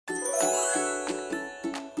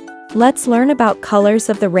Let's learn about colors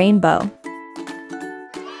of the rainbow.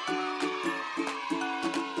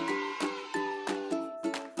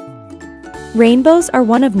 Rainbows are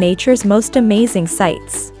one of nature's most amazing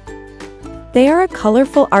sights. They are a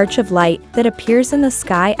colorful arch of light that appears in the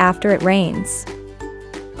sky after it rains.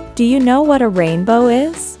 Do you know what a rainbow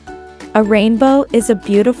is? A rainbow is a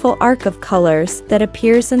beautiful arc of colors that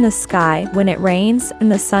appears in the sky when it rains and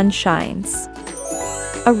the sun shines.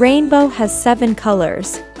 A rainbow has 7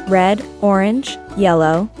 colors: red, orange,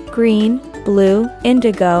 yellow, green, blue,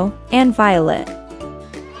 indigo, and violet.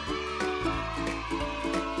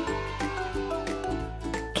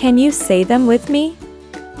 Can you say them with me?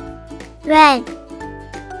 Red,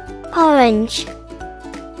 orange,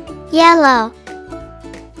 yellow,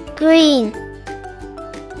 green,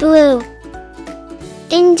 blue,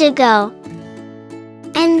 indigo,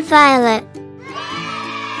 and violet.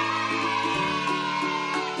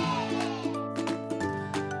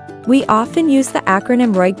 We often use the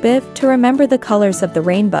acronym ROIGBIV to remember the colors of the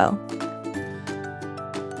rainbow.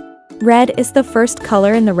 Red is the first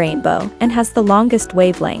color in the rainbow and has the longest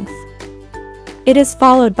wavelength. It is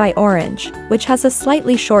followed by orange, which has a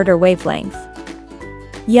slightly shorter wavelength.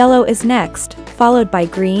 Yellow is next, followed by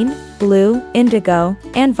green, blue, indigo,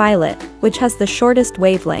 and violet, which has the shortest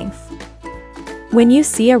wavelength. When you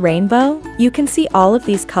see a rainbow, you can see all of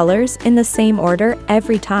these colors in the same order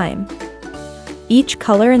every time. Each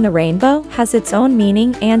color in the rainbow has its own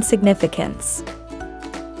meaning and significance.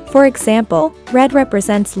 For example, red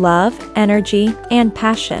represents love, energy, and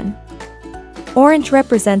passion. Orange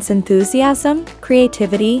represents enthusiasm,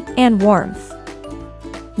 creativity, and warmth.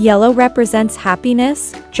 Yellow represents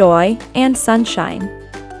happiness, joy, and sunshine.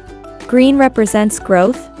 Green represents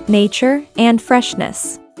growth, nature, and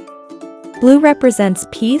freshness. Blue represents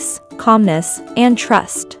peace, calmness, and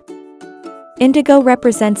trust. Indigo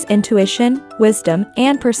represents intuition, wisdom,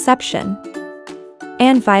 and perception.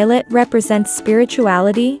 And violet represents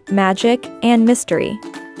spirituality, magic, and mystery.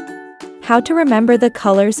 How to remember the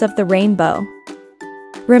colors of the rainbow.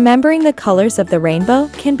 Remembering the colors of the rainbow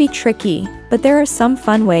can be tricky, but there are some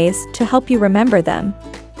fun ways to help you remember them.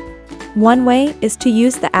 One way is to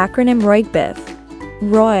use the acronym ROIGBIV.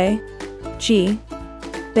 ROI, G,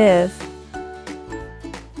 BIV.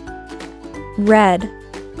 Red,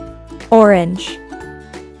 orange,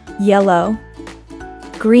 yellow,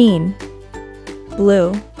 green,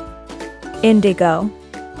 blue, indigo,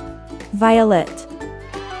 violet.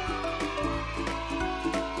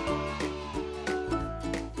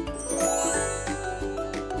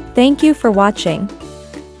 Thank you for watching.